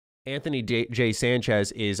Anthony J.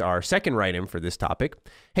 Sanchez is our second write-in for this topic.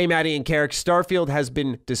 Hey, Maddie and Carrick, Starfield has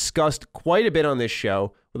been discussed quite a bit on this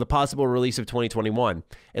show with a possible release of 2021.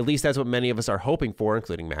 At least that's what many of us are hoping for,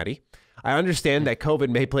 including Maddie. I understand that COVID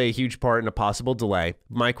may play a huge part in a possible delay.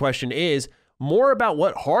 My question is more about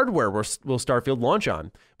what hardware will Starfield launch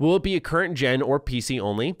on. Will it be a current gen or PC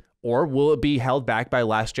only, or will it be held back by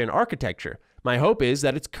last gen architecture? My hope is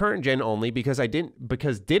that it's current gen only because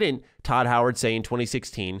didn't Todd Howard say in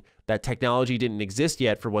 2016 that technology didn't exist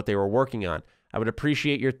yet for what they were working on? I would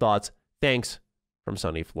appreciate your thoughts. Thanks, from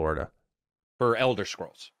sunny Florida. For Elder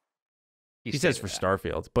Scrolls. He says for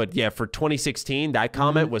Starfield. But yeah, for 2016, that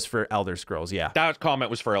comment was for Elder Scrolls, yeah. That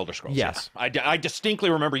comment was for Elder Scrolls, yes. Yeah. I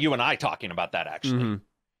distinctly remember you and I talking about that, actually.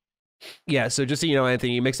 Yeah, so just so you know,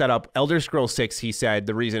 Anthony, you mixed that up. Elder Scrolls 6, he said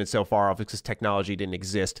the reason it's so far off is because technology didn't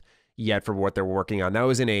exist yet for what they're working on. That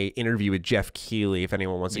was in a interview with Jeff Keighley, if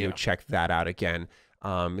anyone wants to go check that out again.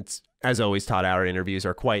 It's, as always, Todd Howard interviews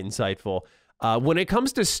are quite insightful. When it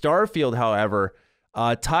comes to Starfield, however,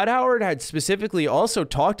 Todd Howard had specifically also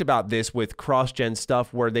talked about this with cross-gen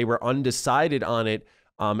stuff where they were undecided on it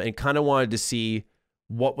and kind of wanted to see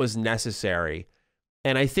what was necessary.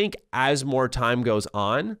 And I think as more time goes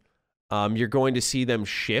on, you're going to see them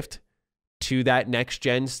shift to that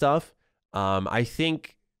next-gen stuff. I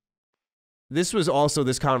think this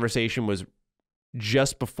conversation was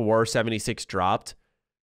just before 76 dropped.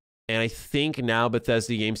 And I think now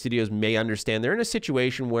Bethesda Game Studios may understand they're in a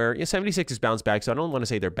situation where 76 has bounced back, so I don't want to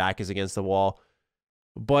say their back is against the wall,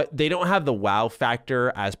 but they don't have the wow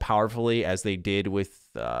factor as powerfully as they did with,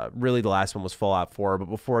 really the last one was Fallout 4. But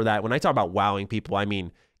before that, when I talk about wowing people, I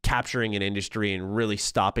mean capturing an industry and really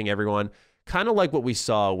stopping everyone, kind of like what we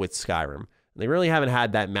saw with Skyrim. They really haven't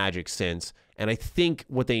had that magic since. And I think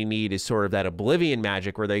what they need is sort of that Oblivion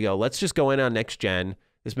magic where they go, let's just go in on next gen.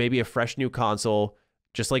 This may be a fresh new console,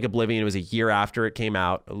 just like Oblivion. It was a year after it came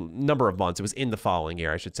out, a number of months. It was in the following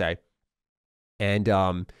year, I should say. And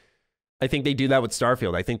I think they do that with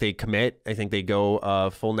Starfield. I think they commit. I think they go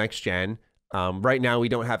full next gen. Right now, we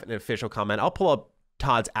don't have an official comment. I'll pull up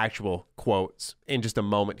Todd's actual quotes in just a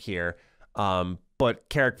moment here. But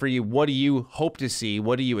Carrick, for you, what do you hope to see?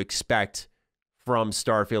 What do you expect from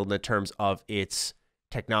Starfield in terms of its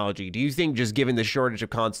technology? Do you think, just given the shortage of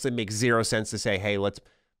consoles, it makes zero sense to say, hey, let's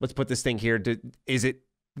put this thing here?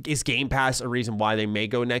 Is Game Pass a reason why they may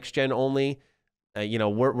go next gen only?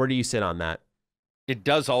 Where do you sit on that? It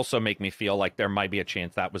does also make me feel like there might be a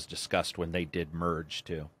chance that was discussed when they did merge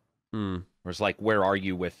too. Where it's like, where are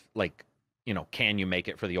you with, like, can you make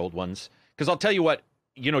it for the old ones? Because I'll tell you what,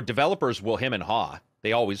 developers will hem and haw.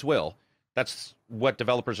 They always will. That's what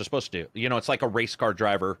developers are supposed to do. It's like a race car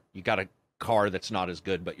driver. You got a car that's not as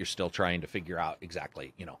good, but you're still trying to figure out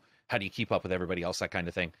exactly, how do you keep up with everybody else, that kind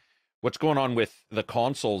of thing. What's going on with the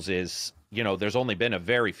consoles is, there's only been a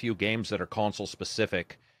very few games that are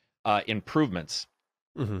console-specific improvements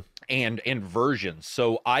and versions.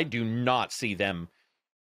 So I do not see them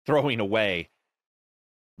throwing away,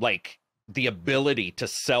 like, the ability to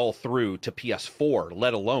sell through to PS4,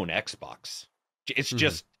 let alone Xbox. It's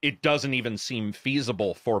just, it doesn't even seem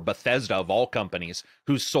feasible for Bethesda, of all companies,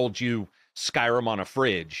 who sold you Skyrim on a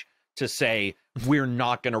fridge, to say, we're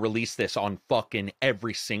not going to release this on fucking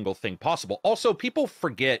every single thing possible. Also, people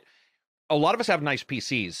forget, a lot of us have nice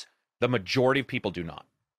PCs. The majority of people do not.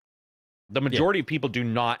 The majority of people do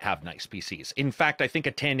not have nice PCs. In fact, I think a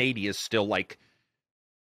 1080 is still like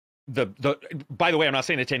by the way, I'm not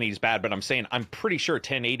saying a 1080 is bad, but I'm saying I'm pretty sure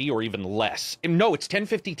 1080 or even less. No, it's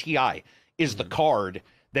 1050 Ti is the card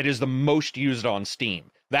that is the most used on Steam.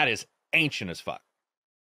 That is ancient as fuck.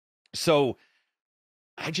 So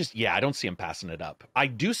I don't see them passing it up. I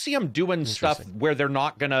do see them doing stuff where they're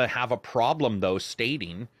not going to have a problem, though,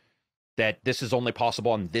 stating that this is only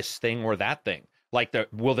possible on this thing or that thing. Like,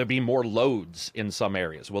 will there be more loads in some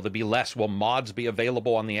areas? Will there be less? Will mods be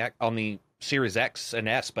available on the Series X and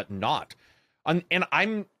S, but not? And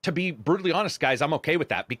I'm, to be brutally honest, guys, I'm okay with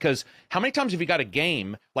that, because how many times have you got a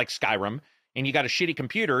game like Skyrim and you got a shitty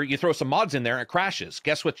computer, you throw some mods in there and it crashes?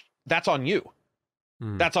 Guess what? That's on you.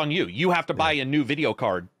 That's on you. You have to buy a new video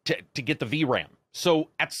card to get the VRAM. So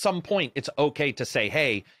at some point, it's okay to say,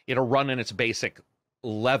 hey, it'll run in its basic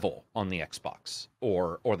level on the Xbox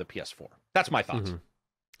or the PS4. That's my thoughts.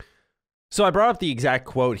 So I brought up the exact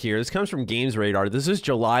quote here. This comes from Games Radar. This is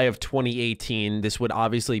July of 2018. This would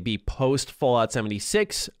obviously be post Fallout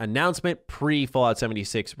 76 announcement, pre Fallout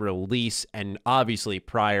 76 release, and obviously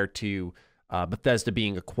prior to Bethesda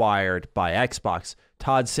being acquired by Xbox.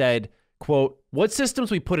 Todd said, quote, what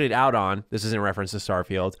systems we put it out on, this is in reference to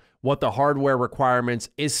Starfield, what the hardware requirements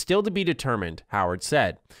is still to be determined, Howard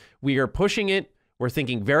said. We are pushing it We're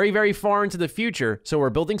thinking very, very far into the future, so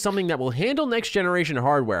we're building something that will handle next-generation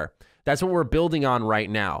hardware. That's what we're building on right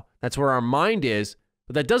now. That's where our mind is,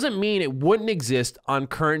 but that doesn't mean it wouldn't exist on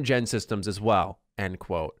current-gen systems as well, end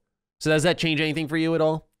quote. So does that change anything for you at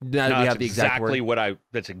all? Now that we have the exact word?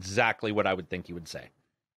 That's exactly what I would think he would say.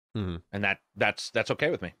 And that's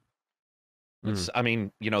okay with me. I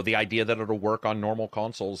mean, you know, the idea that it'll work on normal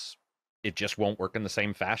consoles, it just won't work in the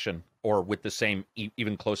same fashion or with the same,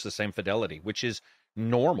 even close to the same fidelity, which is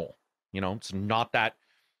normal. You know, it's not that.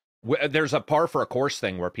 There's a par for a course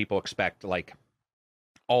thing where people expect like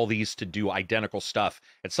all these to do identical stuff.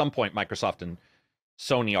 At some point, Microsoft and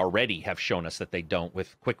Sony already have shown us that they don't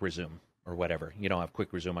with quick resume or whatever. You don't have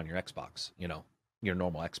quick resume on your Xbox, you know, your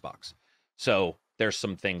normal Xbox. So there's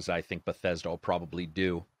some things I think Bethesda will probably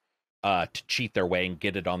do to cheat their way and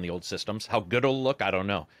get it on the old systems. How good it'll look, I don't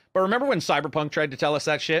know. But remember when Cyberpunk tried to tell us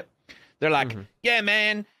that shit? They're like, yeah,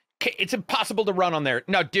 man, it's impossible to run on there.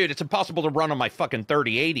 No, dude, it's impossible to run on my fucking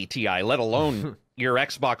 3080 Ti, let alone your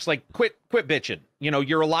Xbox. Like, quit bitching. You know,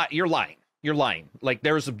 you're lying. Like,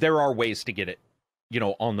 there are ways to get it, you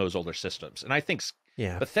know, on those older systems. And I think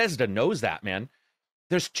Bethesda knows that, man.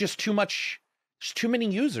 There's just too many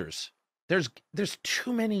users. There's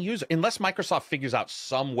too many users. Unless Microsoft figures out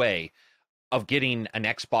some way of getting an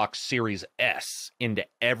Xbox Series S into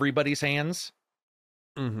everybody's hands,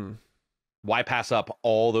 why pass up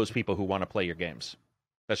all those people who want to play your games?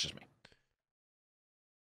 That's just me.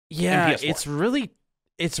 Yeah, it's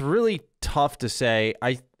really tough to say.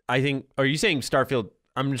 I think, are you saying Starfield?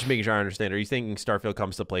 I'm just making sure I understand. Are you thinking Starfield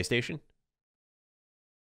comes to PlayStation?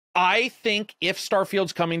 I think if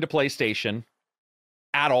Starfield's coming to PlayStation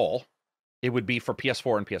at all, it would be for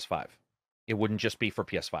PS4 and PS5. It wouldn't just be for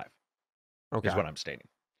PS5. Okay. Is what I'm stating.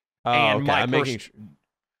 And okay.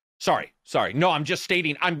 Sorry. No, I'm just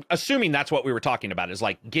stating, I'm assuming that's what we were talking about, is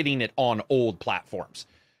like getting it on old platforms.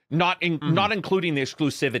 Not including the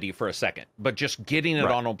exclusivity for a second, but just getting it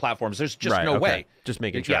on old platforms. There's just no way. Just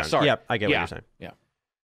making sure. Yeah, sorry. Yep, I get what you're saying.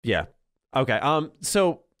 Yeah. Okay.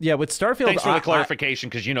 So yeah, with Starfield, thanks for the clarification,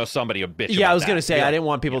 because you know somebody would bitch. Yeah, I was going to say, I didn't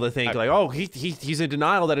want people to think like, oh, he's in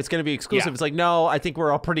denial that it's going to be exclusive. Yeah. It's like, no, I think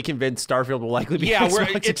we're all pretty convinced Starfield will likely be. Yeah, it's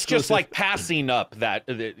exclusive. Just like passing up that.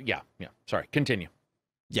 Yeah. Sorry, continue.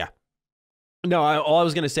 Yeah. No, all I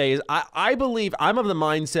was going to say is I believe, I'm of the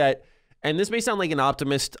mindset, and this may sound like an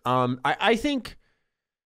optimist. I think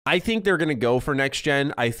they're going to go for next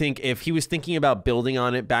gen. I think if he was thinking about building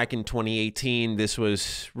on it back in 2018, this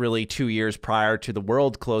was really 2 years prior to the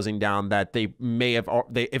world closing down, that they may have,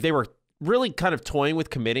 if they were really kind of toying with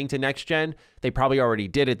committing to next gen, they probably already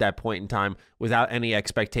did at that point in time without any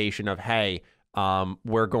expectation of, hey,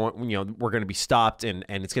 we're going to be stopped and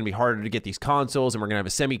it's going to be harder to get these consoles and we're going to have a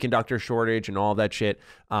semiconductor shortage and all that shit.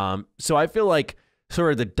 So I feel like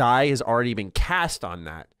sort of the die has already been cast on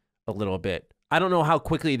that a little bit. I don't know how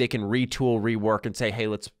quickly they can retool, rework, and say, hey,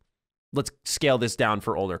 let's scale this down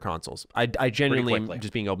for older consoles. I genuinely am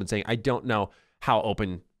just being open, saying I don't know how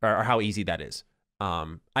open or how easy that is. I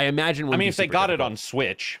imagine. I mean, if they got it on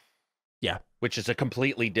Switch, yeah, which is a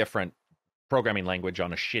completely different programming language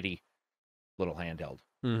on a shitty little handheld.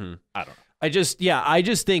 I don't know. I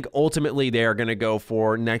just think ultimately they are going to go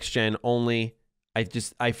for next gen only.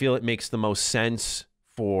 I feel it makes the most sense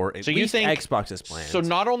for at least Xbox's plans. So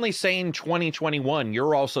not only saying 2021,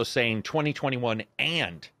 you're also saying 2021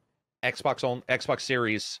 and Xbox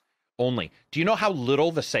Series only. Do you know how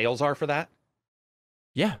little the sales are for that?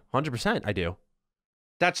 Yeah, 100%. I do.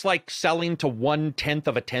 That's like selling to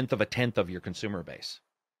 1/10 of your consumer base.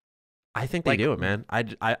 I think they do it, man. I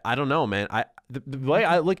don't know, man. The way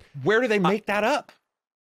I look, where do they make that up?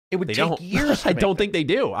 It would take years. I don't think they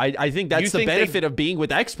do. I think that's the benefit of being with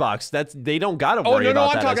Xbox. They don't got to worry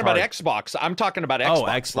about that. I'm talking about Xbox. I'm talking about Xbox. Oh,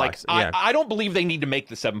 Xbox. Like, yeah. I don't believe they need to make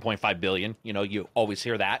the $7.5 billion. You know, you always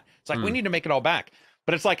hear that. It's like, we need to make it all back.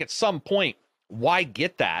 But it's like, at some point, why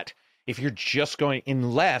get that if you're just going,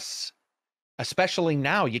 unless, especially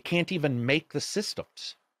now, you can't even make the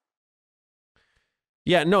systems.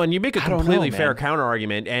 Yeah, no, and you make a completely fair counter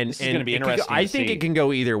argument, and this is going to be interesting. I think it can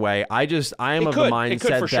go either way. I am of the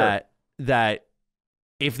mindset that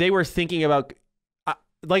if they were thinking about,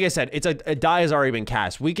 like I said, it's a die has already been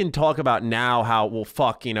cast. We can talk about now how, well,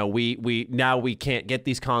 fuck, you know, we now we can't get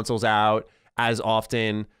these consoles out as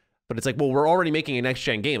often. But it's like, well, we're already making a next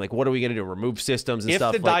gen game. Like, what are we going to do? Remove systems and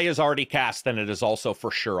stuff? If the die is already cast, then it is also for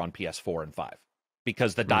sure on PS4 and 5,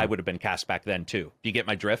 because the die would have been cast back then too. Do you get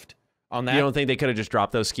my drift on that? You don't think they could have just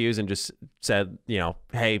dropped those SKUs and just said, you know,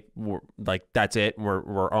 hey, that's it.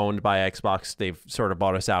 We're owned by Xbox. They've sort of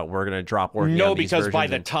bought us out. We're going to drop working on these because by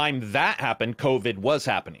the time that happened, COVID was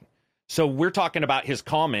happening. So we're talking about his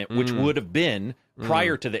comment, which would have been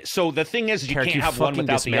prior to this. So the thing is, you Tarek, can't have one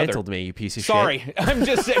without the other. Dismantled me, you piece of shit. Sorry, I'm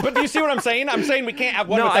just saying. But do you see what I'm saying? I'm saying we can't have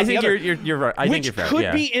one without the other. You're right. I think you're fair. Which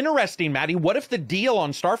could be interesting, Maddie. What if the deal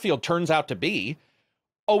on Starfield turns out to be,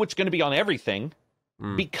 oh, it's going to be on everything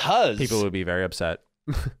because people would be very upset.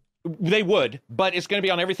 They would, but it's going to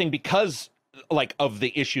be on everything because like of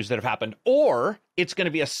the issues that have happened, or it's going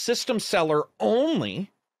to be a system seller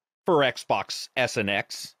only for Xbox S and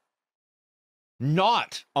X,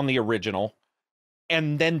 not on the original.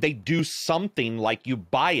 And then they do something like you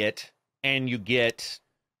buy it and you get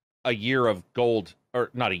a year of gold,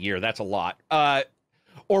 or not a year, that's a lot.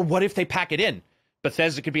 Or what if they pack it in?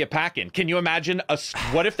 Bethesda could be a pack in. Can you imagine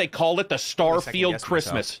what if they call it the Starfield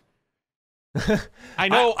Christmas? I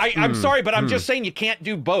know, I'm sorry, but I'm just saying you can't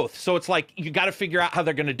do both. So it's like, you got to figure out how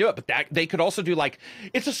they're going to do it. But they could also do like,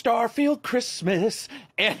 it's a Starfield Christmas.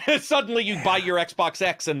 And suddenly you buy your Xbox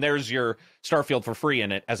X and there's your Starfield for free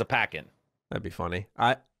in it as a pack in. That'd be funny.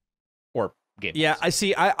 Or Game Pass. Yeah, I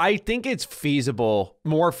see. I think it's feasible,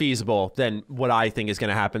 more feasible than what I think is going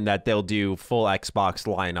to happen, that they'll do full Xbox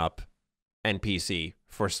lineup and PC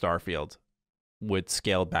for Starfield with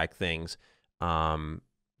scaled back things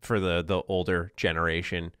for the older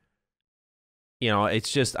generation. You know,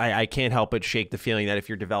 it's just, I can't help but shake the feeling that if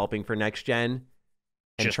you're developing for next gen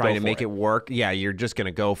and just trying to make it work, yeah, you're just going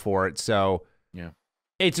to go for it. So yeah.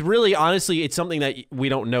 It's really, honestly, it's something that we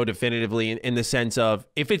don't know definitively in the sense of,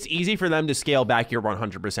 if it's easy for them to scale back, you're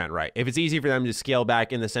 100% right. If it's easy for them to scale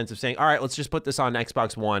back in the sense of saying, all right, let's just put this on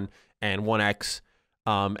Xbox One and One X,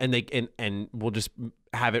 and we'll just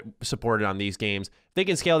have it supported on these games. If they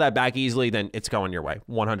can scale that back easily, then it's going your way,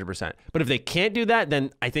 100%. But if they can't do that,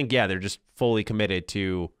 then I think, yeah, they're just fully committed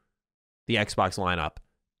to the Xbox lineup.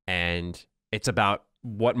 And it's about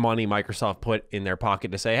what money Microsoft put in their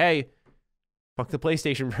pocket to say, hey, fuck the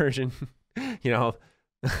PlayStation version. You know,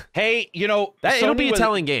 hey, you know, it'll be a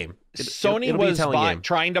telling game. Sony was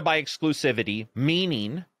trying to buy exclusivity,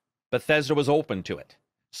 meaning Bethesda was open to it.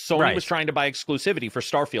 Sony was trying to buy exclusivity for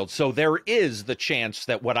Starfield. So there is the chance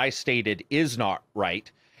that what I stated is not right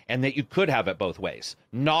and that you could have it both ways.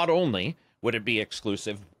 Not only would it be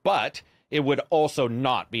exclusive, but it would also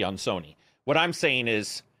not be on Sony. What I'm saying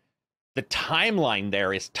is the timeline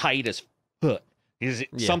there is tight as fuck.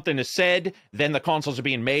 Something is said, then the consoles are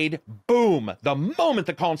being made. Boom! The moment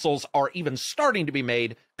the consoles are even starting to be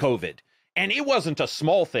made, COVID. And it wasn't a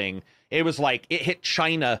small thing. It was like it hit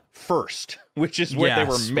China first, which is where they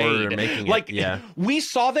were made. Like, we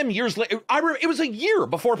saw them years later. It was a year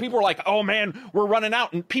before people were like, oh man, we're running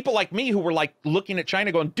out. And people like me who were like looking at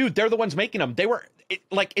China going, dude, they're the ones making them. They were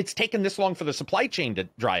it's taken this long for the supply chain to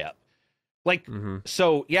dry up. Like,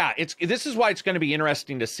 so yeah, this is why it's going to be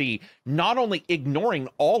interesting to see, not only ignoring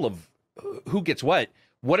all of who gets what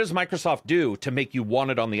does Microsoft do to make you want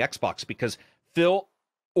it on the Xbox? Because Phil,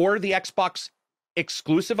 or the Xbox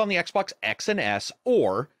exclusive on the Xbox X and S,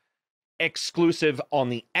 or exclusive on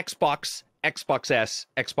the Xbox, Xbox S,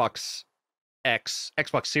 Xbox X,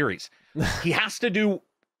 Xbox Series. He has to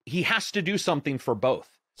do something for both.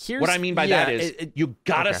 What I mean by that is you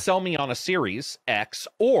got to sell me on a Series X,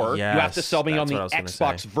 or you have to sell me on the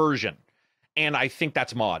Xbox version. And I think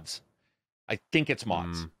that's mods. I think it's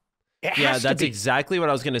mods. That's exactly what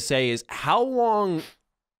I was going to say, is how long,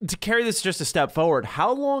 to carry this just a step forward,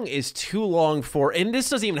 how long is too long for, and this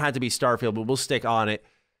doesn't even have to be Starfield, but we'll stick on it.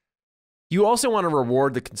 You also want to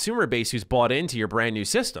reward the consumer base who's bought into your brand new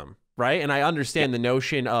system, right? And I understand the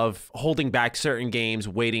notion of holding back certain games,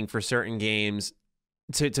 waiting for certain games,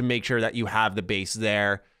 to make sure that you have the base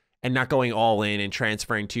there and not going all in and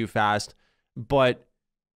transferring too fast. But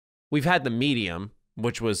we've had the Medium,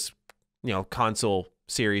 which was, you know, console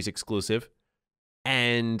series exclusive,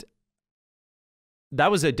 and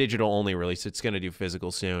that was a digital only release. It's going to do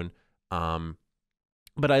physical soon.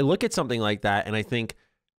 But I look at something like that and I think,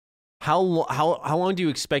 how long do you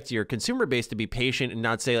expect your consumer base to be patient and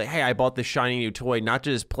not say like, hey, I bought this shiny new toy, not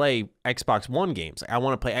to just play Xbox One games. I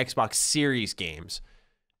want to play Xbox Series games.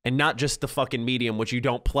 And not just the fucking Medium, which you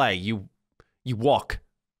don't play. You walk.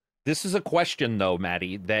 This is a question, though,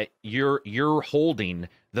 Maddie, that you're holding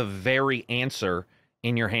the very answer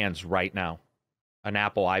in your hands right now. An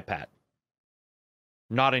Apple iPad.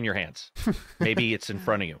 Not in your hands. Maybe it's in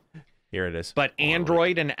front of you. Here it is. But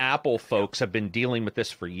Android and Apple folks have been dealing with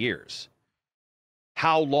this for years.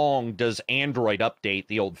 How long does Android update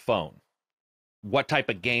the old phone? What type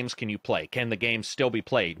of games can you play? Can the games still be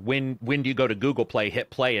played? When do you go to Google Play, hit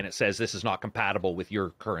play, and it says this is not compatible with your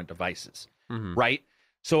current devices, right?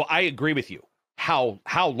 So I agree with you. How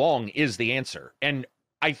long is the answer? And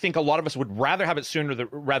I think a lot of us would rather have it sooner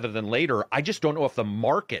rather than later. I just don't know if the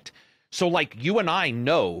market So, like, you and I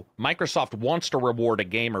know Microsoft wants to reward a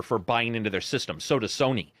gamer for buying into their system. So does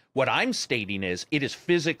Sony. What I'm stating is it is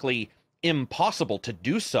physically impossible to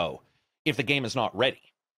do so if the game is not ready.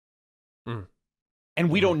 And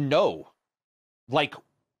we don't know, like,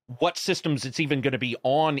 what systems it's even going to be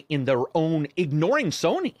on in their own, ignoring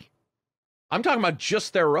Sony. I'm talking about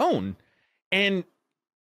just their own, and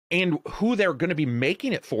who they're going to be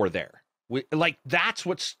making it for there. Like, that's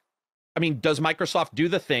what's, I mean, does Microsoft do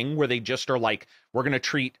the thing where they just are like, we're going to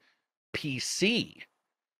treat PC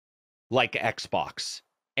like Xbox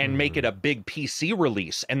and make it a big PC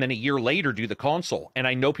release, and then a year later do the console? And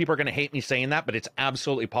I know people are going to hate me saying that, but it's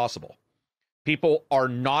absolutely possible. People are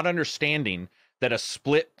not understanding that a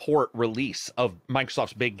split port release of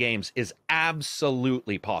Microsoft's big games is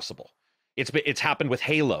absolutely possible. It's happened with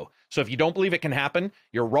Halo. So if you don't believe it can happen,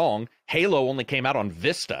 you're wrong. Halo only came out on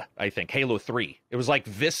Vista, I think. Halo 3. It was like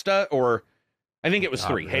Vista, or I think it was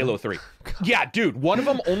 3. Really? Halo 3. Yeah, dude, one of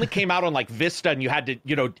them only came out on like Vista, and you had to,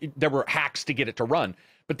 you know, there were hacks to get it to run.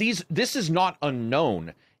 But this is not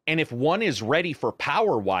unknown. And if one is ready for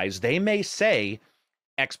power-wise, they may say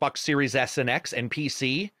Xbox Series S and X and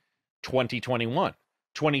PC 2021,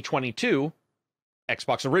 2022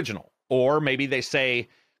 Xbox Original, or maybe they say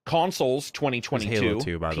consoles 2022. Halo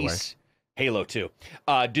 2, by the way. Halo 2.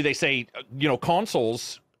 Do they say, you know,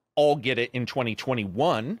 consoles all get it in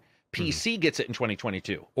 2021, PC gets it in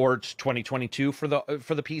 2022, or it's 2022 for the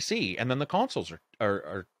PC, and then the consoles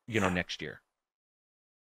are you know, next year?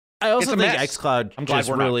 I also think xCloud just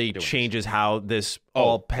really changes how this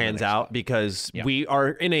all pans out, because we are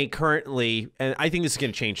in a currently, and I think this is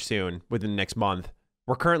going to change soon within the next month,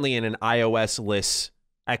 we're currently in an iOS-less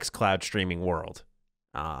xCloud streaming world.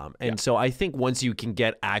 So I think once you can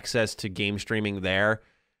get access to game streaming there,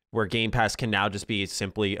 where Game Pass can now just be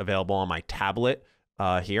simply available on my tablet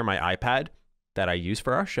here, my iPad that I use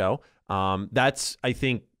for our show, that's, I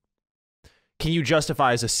think, can you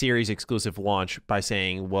justify as a series exclusive launch by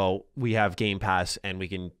saying, well, we have Game Pass and we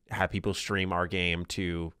can have people stream our game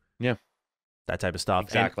to that type of stuff.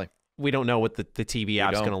 Exactly. And we don't know what the TV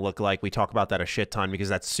app's going to look like. We talk about that a shit ton because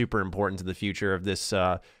that's super important to the future of this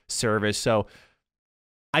service. So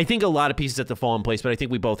I think a lot of pieces have to fall in place, but I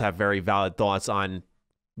think we both have very valid thoughts on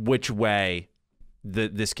which way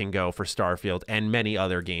this can go for Starfield and many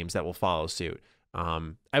other games that will follow suit.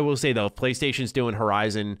 I will say, though, if PlayStation's doing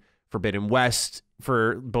Horizon Forbidden West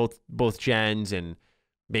for both gens, and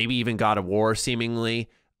maybe even God of War seemingly,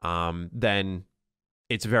 then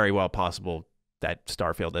it's very well possible that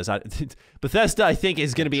Starfield is. Bethesda, I think,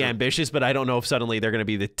 is going to be ambitious, but I don't know if suddenly they're going to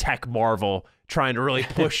be the tech Marvel trying to really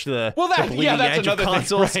push the bleeding edge of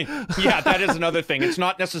consoles. Thing, right? Yeah, that is another thing. It's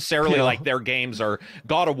not necessarily like their games are.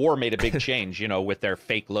 God of War made a big change, you know, with their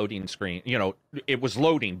fake loading screen. You know, it was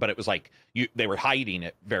loading, but it was like they were hiding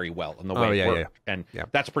it very well in the way it worked. And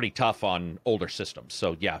that's pretty tough on older systems.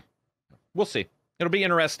 So yeah, we'll see. It'll be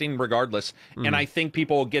interesting regardless. And I think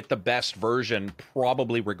people will get the best version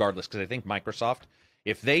probably regardless, because I think Microsoft,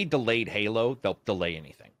 if they delayed Halo, they'll delay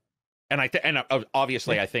anything. And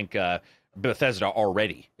obviously I think Bethesda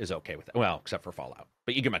already is okay with it. Well, except for Fallout.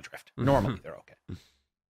 But you get my drift. Normally they're okay.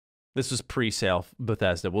 This was pre-sale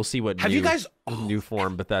Bethesda. We'll see what new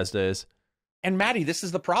form Bethesda is. And Maddie, this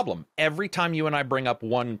is the problem. Every time you and I bring up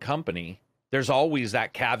one company, there's always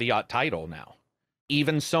that caveat title now.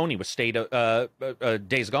 Even Sony with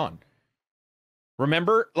Days Gone.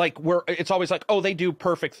 Remember, like, it's always like, oh, they do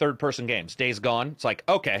perfect third-person games. Days Gone, it's like,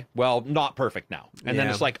 okay, well, not perfect now. And then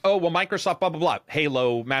it's like, oh, well, Microsoft, blah, blah, blah.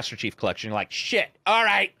 Halo, Master Chief Collection. You're like, shit, all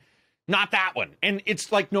right, not that one. And it's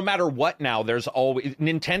like, no matter what now, there's always...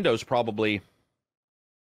 Nintendo's probably...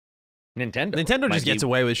 Nintendo just gets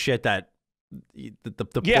away with shit that...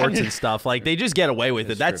 The ports and stuff, like, they just get away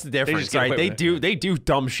with it. That's the difference, right? They do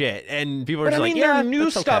dumb shit, and people are just like, their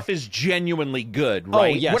new stuff is genuinely good,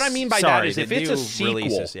 right? Oh, yes. What I mean by that is, if it's a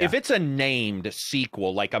sequel, if it's a named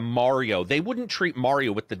sequel, like a Mario, they wouldn't treat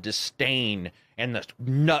Mario with the disdain and the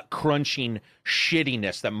nut crunching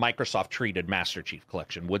shittiness that Microsoft treated Master Chief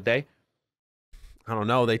Collection, would they? I don't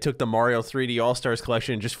know. They took the Mario 3D All-Stars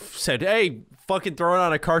collection and just said, hey, fucking throw it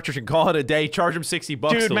on a cartridge and call it a day. Charge them $60.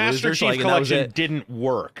 Dude, Master Chief Collection didn't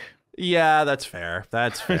work. Yeah, that's fair.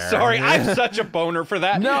 That's fair. Sorry, I'm such a boner for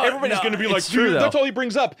that. Everybody's going to be like, true, that's all he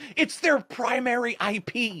brings up. It's their primary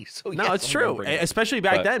IP. So no, it's true. Especially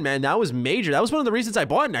back then, man. That was major. That was one of the reasons I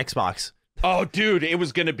bought an Xbox. Oh, dude, it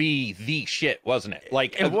was going to be the shit, wasn't it?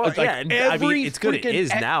 Like, it was, I mean, it's good. It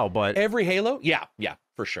is now, but every Halo? Yeah,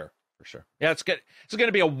 for sure. For sure. Yeah, it's good. It's going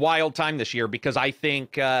to be a wild time this year, because I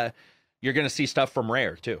think you're going to see stuff from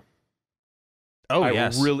Rare too. Oh,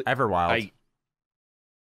 yes. Everwild.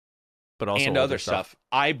 but also and other stuff.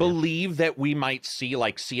 I believe that we might see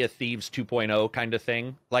like Sea of Thieves 2.0 kind of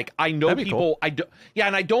thing. Like I know people, cool.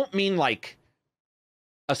 And I don't mean like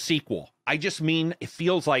a sequel. I just mean it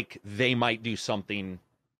feels like they might do something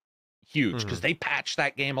huge because they patch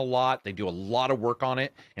that game a lot. They do a lot of work on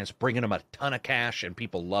it, and it's bringing them a ton of cash, and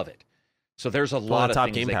people love it. So there's a lot of top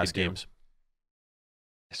things Game they Pass could do. games.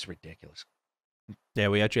 It's ridiculous. Yeah,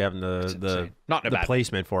 we actually have the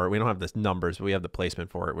placement for it. We don't have the numbers, but we have the placement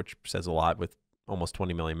for it, which says a lot with almost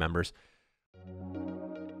 20 million members.